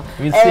don't know.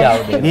 We'll see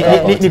how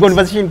they ni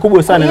conversation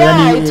kubwa sana,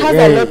 yani it has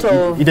a lot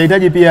of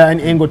itahitaji pia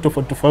angle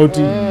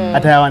tofauti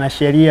hata wana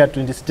sheria to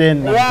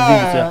understand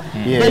na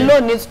the law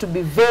needs to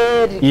be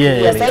very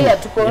clear. Sasa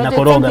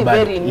tuko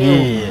very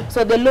new.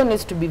 So the law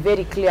needs to be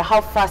very clear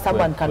how far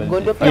someone can go.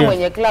 Ndio pia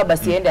mwenye club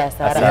asiende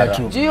hasara.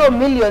 Juu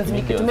millions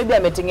ni kitu maybe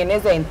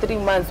ametengeneza in 3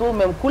 months, wewe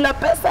umemkula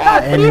pesa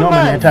 3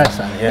 months.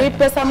 Ni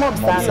pesa mob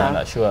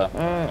sana. Sure.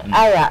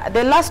 Aya,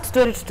 the last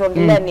story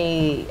tutaongelea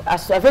ni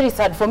a very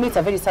sad, for me it's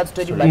a very sad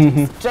story, but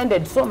it's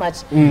trended so much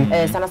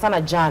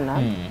sana jana.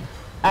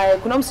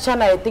 Kuna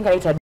msichana I think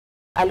anaitwa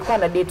alikuwa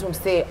na date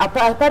mse,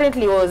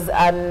 apparently was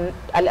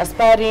an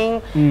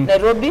aspiring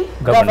Nairobi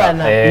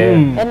governor.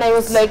 And I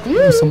was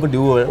like somebody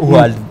who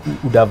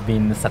would have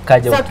been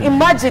Sakaja. So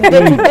imagine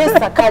day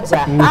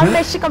Sakaja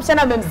ameshika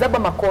msichana amemzaba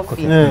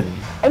makofi.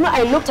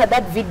 I looked at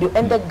that video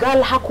and the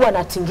girl hakuwa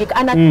anatingika,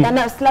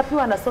 ana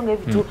slapiwa anasonga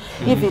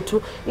hivi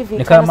tu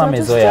ni kama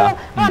amezoea,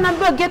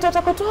 anaambiwa get out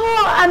akoto,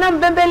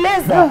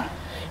 anambembeleza.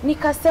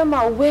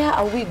 Nikasema where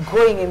are we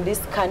going in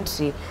this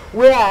country,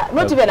 where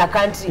not even a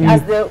country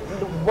as the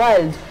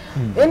world.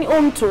 Yani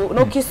mtu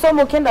na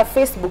ukisoma ukienda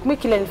Facebook, mimi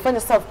kile nilifanya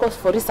sasa of course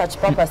for research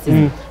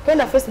purposes,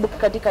 kaenda Facebook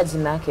katika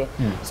jina yake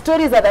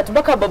stories that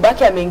baka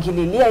babake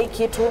ameingililia hii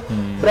kitu,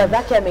 brother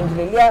yake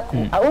ameingililia,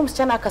 au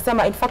msichana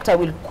akasema, in fact I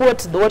will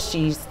quote what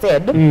she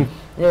said,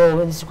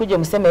 sikuje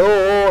mseme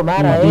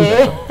mara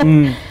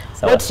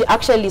what she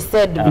actually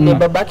said, vile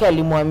babake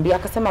alimwambia,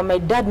 akasema my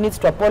dad needs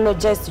to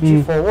apologize to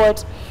you for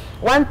what.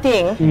 One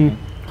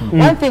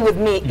thing with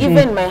me,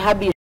 even my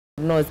hubby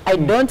knows, I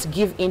don't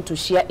give in to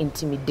sheer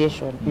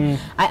intimidation.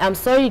 I am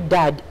sorry,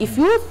 Dad, if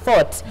you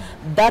thought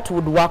that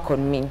would work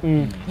on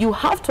me, you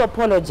have to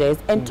apologize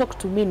and talk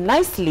to me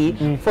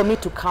nicely for me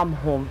to come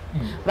home.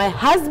 My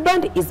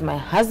husband is my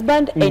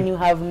husband and you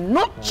have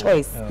no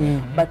choice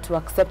but to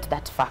accept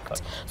that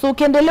fact. So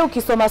ukiendelea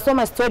ukisoma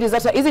stories,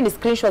 hata hizi ni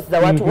screenshots za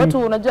watu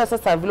unajua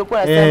sasa vile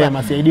kwa nasema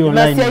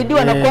masiaidiwa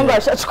wanakuanga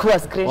washachukua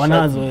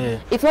screenshots.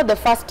 It's not the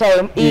first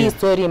time hii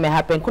story may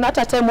happen. Kuna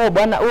hata time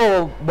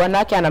bwana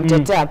yake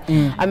anamtetea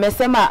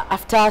Amesema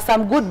after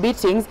some good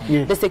beatings,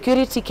 the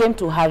security came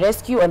to her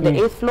rescue on the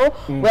 8th floor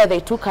where they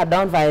took her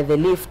down via the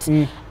lift.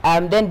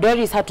 Then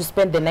Doris had to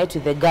spend the night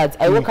with the guards.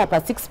 I woke up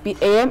at 6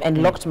 p.m. and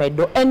locked my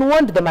door and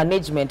warned the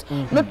management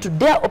not to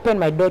dare open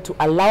my door to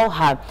allow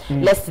her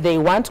lest they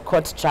want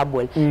court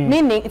trouble.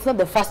 Meaning it's not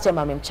the first time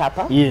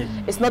amemchapa.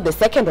 It's not the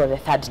second or the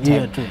third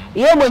time.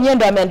 Yeye mwenyewe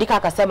ndo ameandika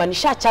akasema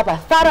nishachapa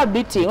thorough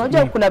beating.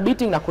 Unajua kuna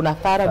beating na kuna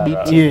thorough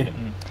beating.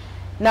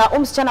 Na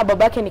msichana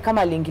babake ni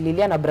kama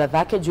aliingililia na brother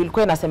yake juu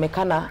ilikuwa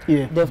inasemekana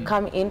they've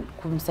come in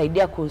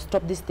kumsaidia ku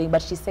stop this thing,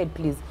 but she said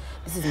please,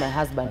 this is my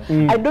husband.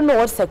 I don't know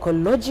what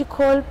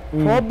psychological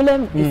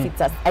problem if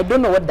it's I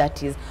don't know what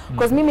that is,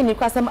 because mimi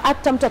nilikuwa nasema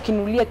hata mtu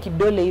akinulia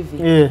kidole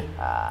hivi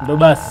ndo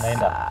basi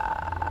naenda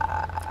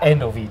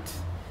end of it.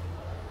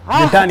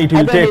 I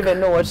don't even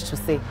know what to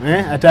say.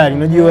 Hatari.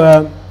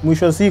 Unajua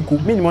mwisho wa siku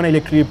mimi nimeona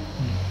ile clip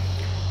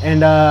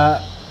and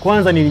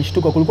kwanza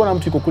nilishtuka, kulikuwa na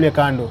mtu yuko kule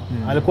kando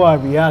alikuwa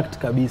react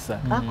kabisa,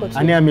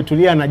 yani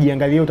ametulia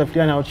anajiangalia,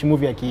 utafikiria na watch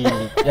movie ya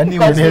Kihindi. Yani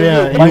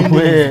unaelewa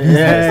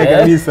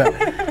kabisa.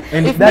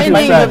 And that's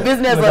my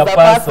business was a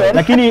person.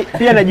 Lakini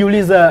pia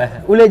najiuliza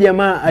ule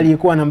jamaa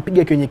aliyekuwa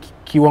anampiga kwenye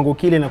kiwango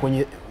kile na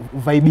kwenye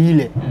vibe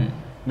ile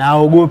na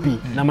aogopi,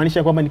 na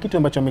maanisha kwamba ni kitu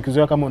ambacho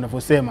amekizoea kama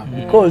unavyosema,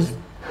 because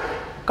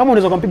kama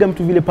unaweza kumpiga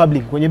mtu vile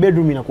public kwenye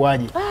bedroom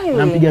inakuaje?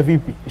 Unampiga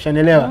vipi?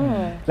 Ushanielewa?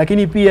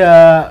 Lakini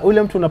pia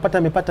ule mtu unapata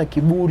amepata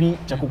kiburi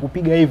cha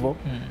kukupiga hivyo,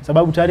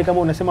 sababu tayari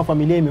kama unasema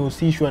familia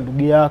imehusishwa,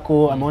 ndugu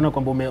yako ameona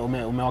kwamba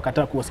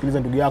umewakataa kuwasikiliza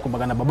ndugu yako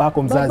mpaka na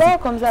babako mzazi.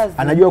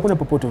 Anajua hakuna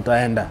popote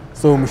utaenda.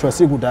 So mwisho wa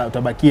siku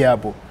utabakia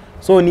hapo.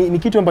 So ni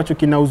kitu ambacho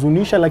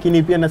kinahuzunisha,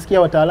 lakini pia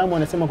nasikia wataalamu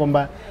wanasema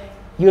kwamba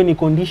hiyo ni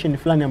condition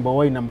fulani ambayo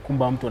wao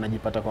inamkumba mtu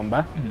anajipata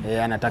kwamba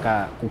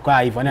anataka kukaa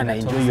hivyo, ana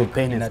enjoy your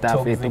pain and stuff,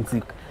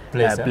 toxic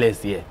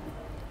place.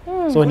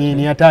 So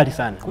ni hatari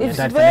sana. It's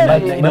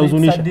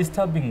a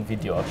disturbing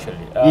video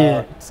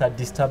actually. It's a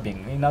disturbing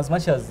in as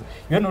much as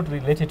you're not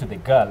related to the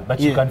girl, but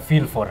you can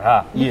feel for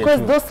her.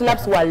 Because those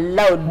slaps were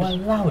loud.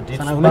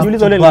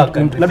 Unajiuliza ule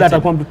labda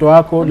atakuwa mtoto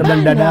wako, labda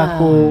dada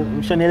yako,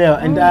 ushanielewa?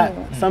 And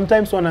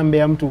sometimes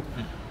wanaambia mtu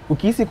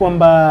ukihisi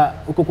kwamba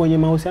uko kwenye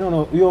mahusiano na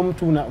huyo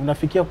mtu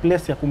unafikia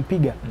place ya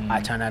kumpiga,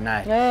 achana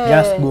naye.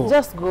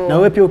 Just go. Na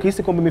wewe pia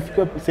ukihisi kwamba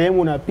umefikia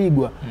sehemu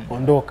unapigwa,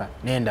 ondoka,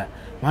 nenda.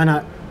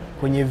 Maana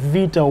kwenye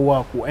vita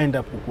huwa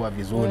kuenda kukua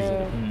vizuri.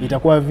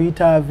 Itakuwa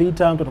vita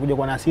mtu atakuja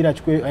kwa hasira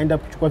achukue aenda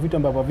kuchukua vitu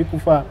ambavyo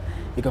havikufa,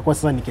 ikakuwa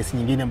sasa ni kesi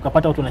nyingine,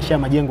 mkapata watu wanashare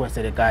majengo ya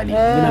serikali.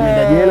 Mwingine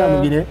ameenda jela,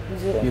 mwingine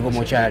yuko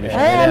mochari.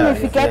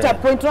 Imefikia hata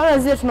point unaona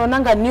zile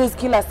tunaonanga news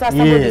kila saa,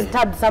 somebody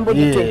stabbed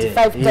somebody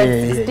 25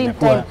 times, 16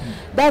 times.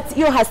 That's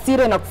your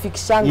hasira na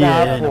kufikishanga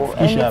hapo.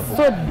 And it's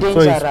so dangerous.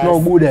 So it's no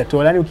good at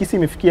all. Yani ukisi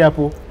imefikia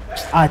hapo,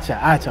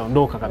 acha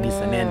ondoka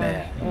kabisa, nenda.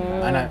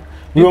 Ana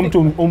huyo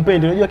mtu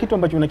umpende, unajua kitu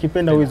ambacho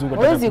unakipenda huwezi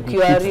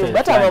ukiharibu.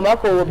 Hata mama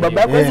yako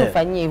baba yako huwezi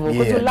ufanyie hivyo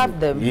because you love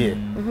them.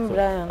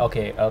 Brian.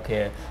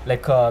 Okay.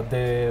 Like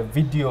the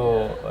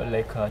video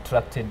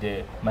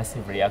attracted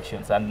massive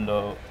reactions, and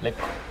like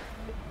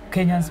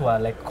Kenyans were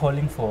like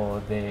calling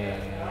for the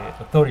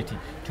authority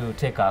to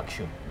take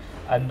action.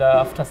 And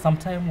after some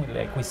time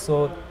we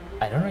saw,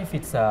 I don't know if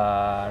it's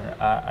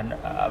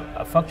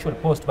a factual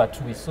post,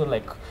 but we saw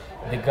like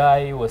the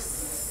guy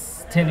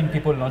was telling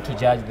people not to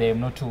judge them,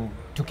 not to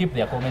keep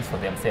their comments for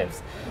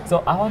themselves.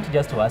 So I want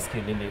just to ask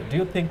you, Lily, do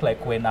you think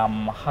like when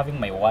I'm having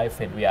my wife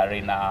and we are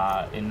in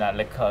a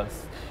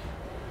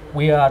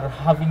we are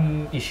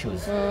having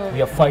issues,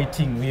 we are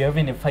fighting, we are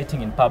even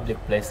fighting in public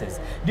places,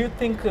 do you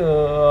think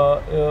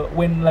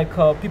when like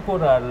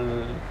people are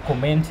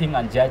commenting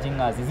and judging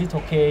us, is it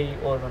okay,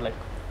 or like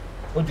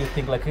what do you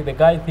think? Like the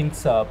guy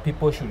thinks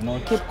people should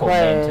not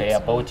comment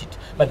about it,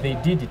 but they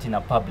did it in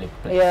a public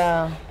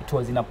place. It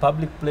was in a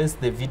public place,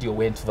 the video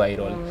went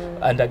viral.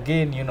 And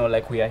again, you know,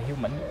 like we are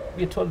human.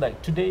 We're told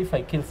that today if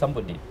I kill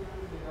somebody,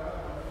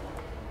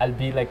 I'll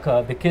be like,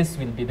 the case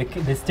will be,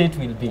 the state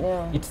will be.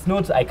 It's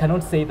not, I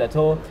cannot say that,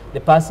 oh, the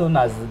person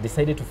has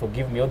decided to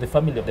forgive me, or the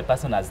family of the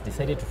person has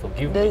decided to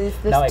forgive me.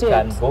 Now state.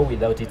 I can go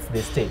without it,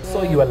 the state.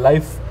 So your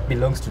life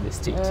belongs to the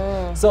state.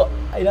 So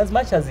in as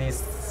much as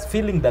he's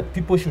feeling that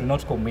people should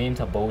not comment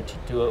about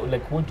it,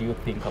 like what do you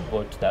think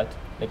about that?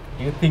 Like,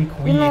 do you think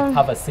we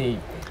have a say?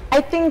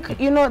 I think,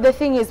 you know, the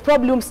thing is,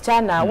 probably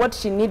msichana, what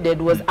she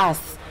needed was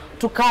us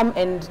to come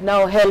and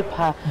now help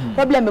her.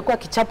 Probably amekuwa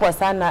kichapwa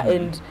sana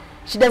and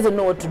she doesn't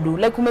know what to do.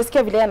 Like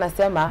umesikia vile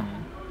anasema,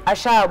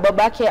 asha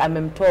babake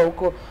amemtoa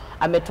huko,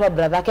 ametoa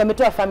brother yake,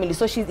 ametoa family.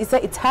 So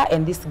it's her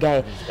and this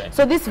guy.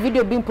 So this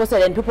video being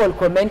posted and people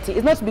commenting,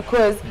 it's not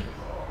because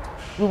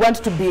we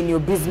want to be in your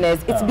business.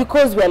 It's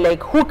because we're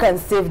like, who can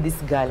save this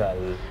girl?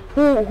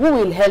 Who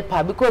will help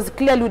her? Because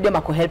clearly dem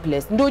ako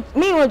helpless. Ndio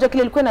mimi unajua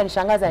kile ilikuwa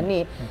inanishangaza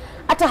ni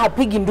hata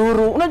hapigi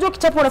nduru. Unajua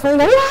kichapo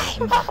unafanya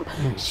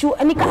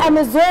nika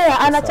amezoea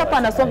anachapa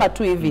anasonga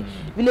tu hivi.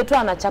 Vile tu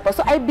anachapa.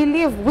 So I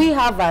believe we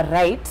have a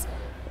right,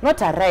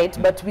 not a right,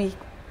 but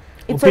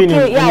it's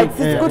opinion. Okay. Yeah,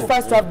 it's good for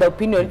us to have the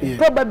opinion.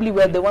 Probably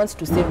we're the ones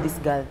to save this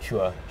girl.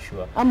 Sure.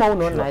 Ama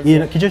unaona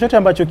Yeah, kitu chochote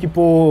ambacho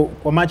kipo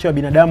kwa macho ya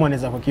binadamu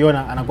anaweza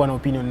kukiona, anakuwa na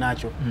opinion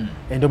nacho.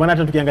 Ndio maana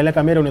hata tukiangalia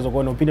kamera unaweza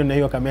kuona opinion na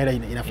hiyo kamera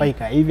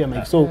inafaika hivi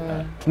ama so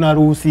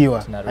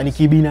tunaruhusiwa. Yaani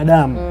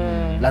kibinadamu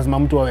lazima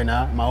mtu awe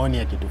na maoni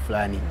ya kitu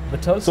fulani.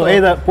 So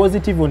either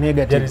positive or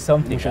negative. There is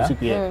something.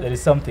 There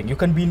is something. You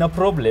can be in a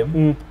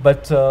problem,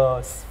 but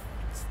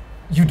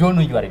you don't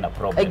know you are in a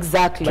problem.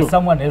 Exactly. But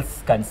someone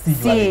else can see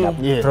you are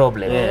in a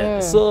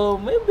problem. So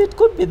maybe it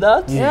could be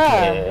that.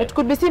 It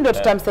could be seen that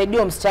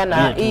tutamsaidia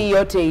msichana hii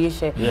yote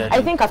ishe.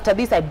 I think after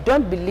this I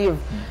don't believe,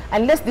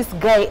 unless this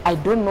guy I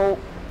don't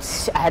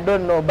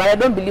know, but I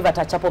don't believe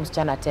atachapo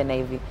msichana tena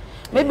hivi.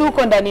 Maybe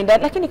uko ndani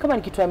lakini kama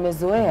ni kitu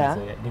amezoea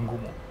ni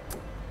ngumu.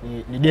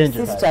 Ni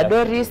dangerous. Sister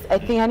Doris, I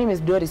think her name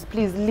is Doris,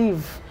 please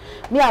leave.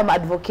 Me, I'm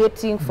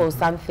advocating for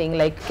something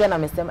like Ken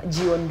amesema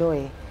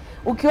jiondoe.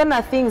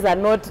 Ukiona things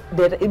are not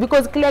there,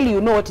 because clearly you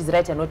know what is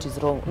right and what is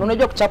wrong.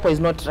 Unajua kuchapo is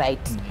not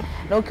right.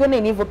 Na ukiona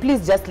ni hivyo,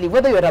 please just leave,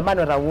 whether you're a man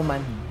or a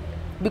woman.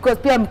 Because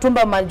pia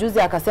Mtumba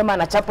Manjuzi akasema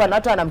anachapwa na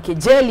watu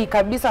anamkejeli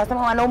kabisa,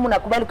 anasema wanaume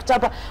nakubali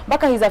kuchapa,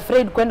 mpaka he's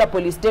afraid kwenda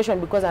police station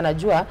because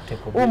anajua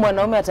huyu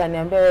mwanaume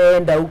ataniambia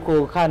enda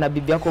huko kaa na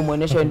bibi yako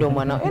muoneshe ndio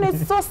mwanao. And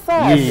it's so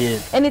sad.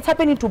 And it's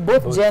happening to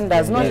both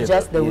genders, not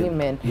just the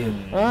women.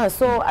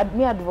 So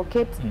me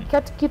advocate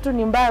kitu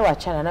ni mbaya,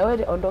 wachana na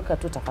wewe, ondoka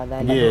tu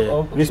tafadhali.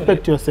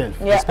 Respect yourself.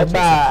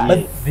 But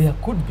there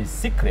could be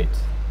secret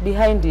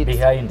behind it.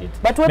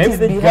 But what maybe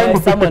is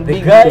behind someone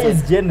being the guy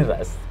is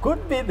generous?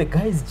 Could be the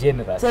guy is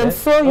generous. And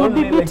so you'll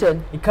be beaten.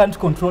 Like, he can't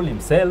control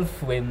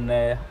himself when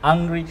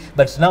angry.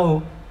 But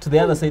now to the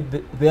other side,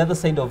 the other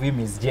side of him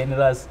is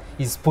generous.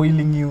 He's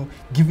spoiling you,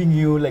 giving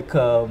you like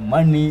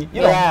money.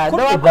 You know,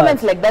 there were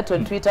comments like that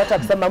on Twitter.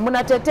 Kusema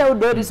mnatetea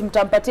Udoris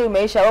mtampatia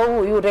maisha,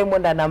 huyu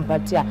Raymond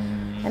anampatia.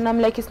 And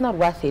I'm like, it's not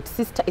worth it,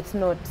 sister. It's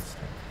not.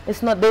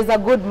 It's not. There's a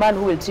good man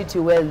who will treat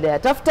you well there.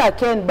 Tafuta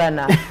Ken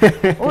bana.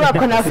 Una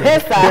kuna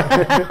pesa.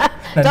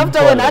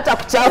 Tafuta wana hata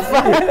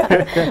kuchafa.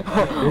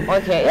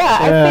 Okay,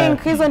 I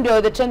think hizo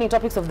ndio the trending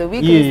topics of the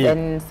week.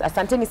 And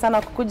asanteni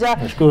sana kukuja.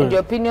 In the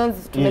opinions,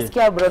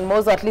 tumesikia Brown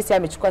Mauzo at least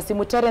amechukua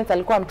simu. Terence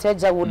alikuwa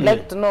mteja, would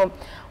like to know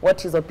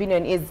what his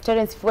opinion is.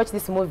 Terence, if you watch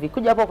this movie,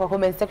 kuja hapo kwa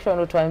comment section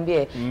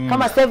utuambie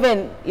kama 7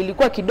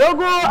 ilikuwa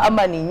kidogo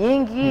ama ni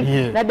nyingi.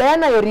 Na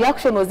Diana, your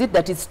reaction, was it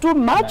that it's too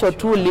much or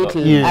too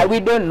little? We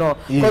don't know.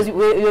 Because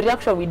your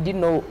reaction, we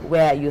didn't know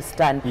where you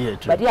stand.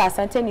 But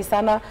asanteni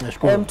sana.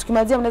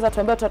 Tukimalizia mnaweza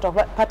tuambia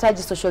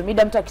tutapataje social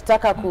media mtu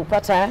akitaka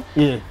kupata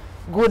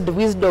good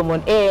wisdom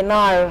on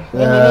A&R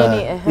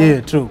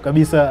nini. True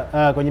kabisa.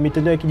 Kwenye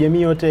mitandao ya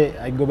kijamii yote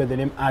I go by the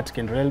name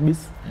 @KenRelbis.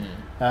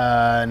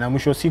 Na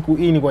mwisho wa siku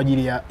hii ni kwa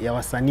ajili ya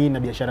wasanii na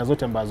biashara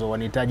zote ambazo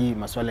wanahitaji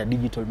masuala ya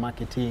digital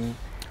marketing,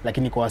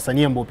 lakini kwa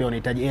wasanii ambao pia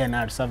wanahitaji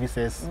A&R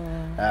services,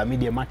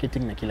 media marketing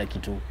na kila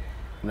kitu.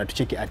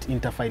 Unatucheki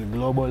 @Interfine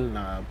Global,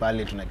 na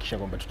pale tunahakikisha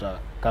kwamba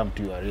come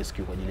to your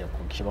rescue kwa ajili ya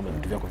kuhakikisha kwamba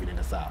vitu vyako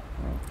vinaenda sawa.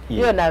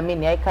 Hiyo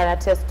naamini, I can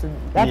attest to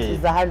that. Is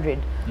 100.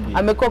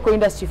 Amekuwa kwa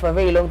industry for a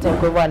very long time,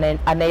 kwa hivyo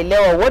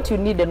anaelewa what you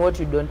need and what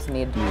you don't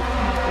need.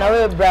 Na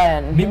wewe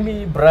Brian?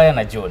 Mimi Brian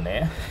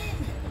Ajone.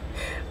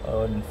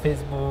 On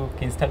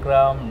Facebook,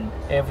 Instagram,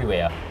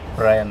 everywhere.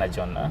 Brian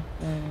Ajona.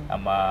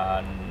 I'm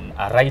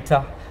a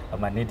writer.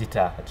 I'm an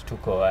editor at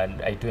Tuko,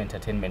 and I do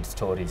entertainment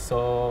stories.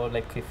 So,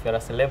 like, if you're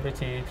a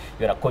celebrity,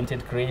 you're a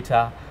content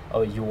creator,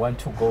 or you want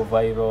to go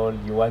viral,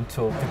 you want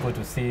people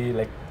to see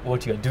like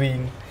what you're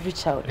doing,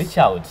 reach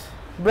out.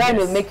 Brian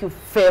will make you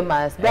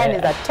famous. Brian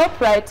is a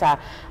top writer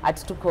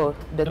at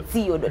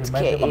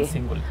tuko.co.ke. I'm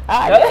single.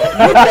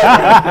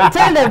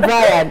 Tell them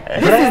Brian.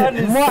 Brian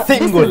is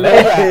single.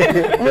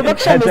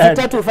 Umebakisha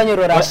miezi 3 ufanye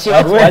rorashio.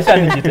 Acha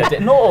nijitete.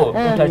 No,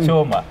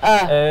 utachoma.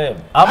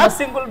 I'm a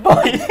single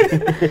boy.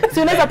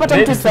 Si unaweza pata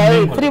mtu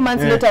sahi 3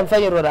 months later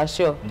mfanye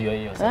rorashio. Ndio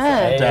hiyo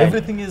sasa.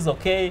 Everything is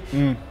okay.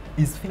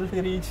 Is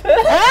filthy rich.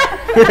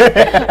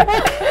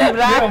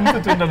 Ndio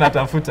mtu tuenda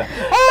natafuta.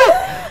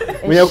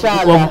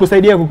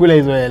 Wakusaidia kukula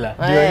hizo hela.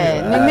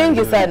 Ni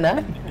mingi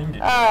sana.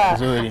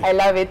 I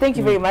love it. Thank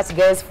you very much,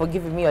 guys, for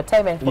giving me your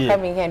time and for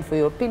coming here and for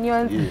your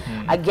opinions.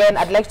 Again,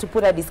 I'd like to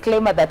put a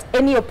disclaimer that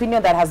any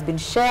opinion that has been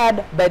shared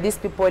by these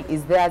people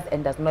is theirs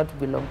and does not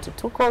belong to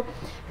Tuko.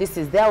 This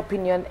is their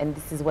opinion and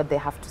this is what they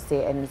have to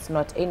say, and it's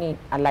not any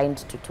aligned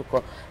to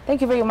Tuko.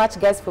 Thank you very much,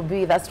 guys, for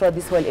being with us throughout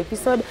this whole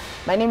episode.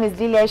 My name is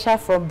Lily Aisha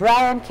from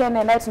Brian, Ken,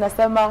 and I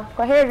tunasema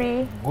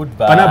kwaheri.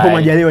 Goodbye. Panapo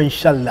majaliwa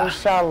inshallah.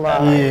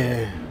 Inshallah.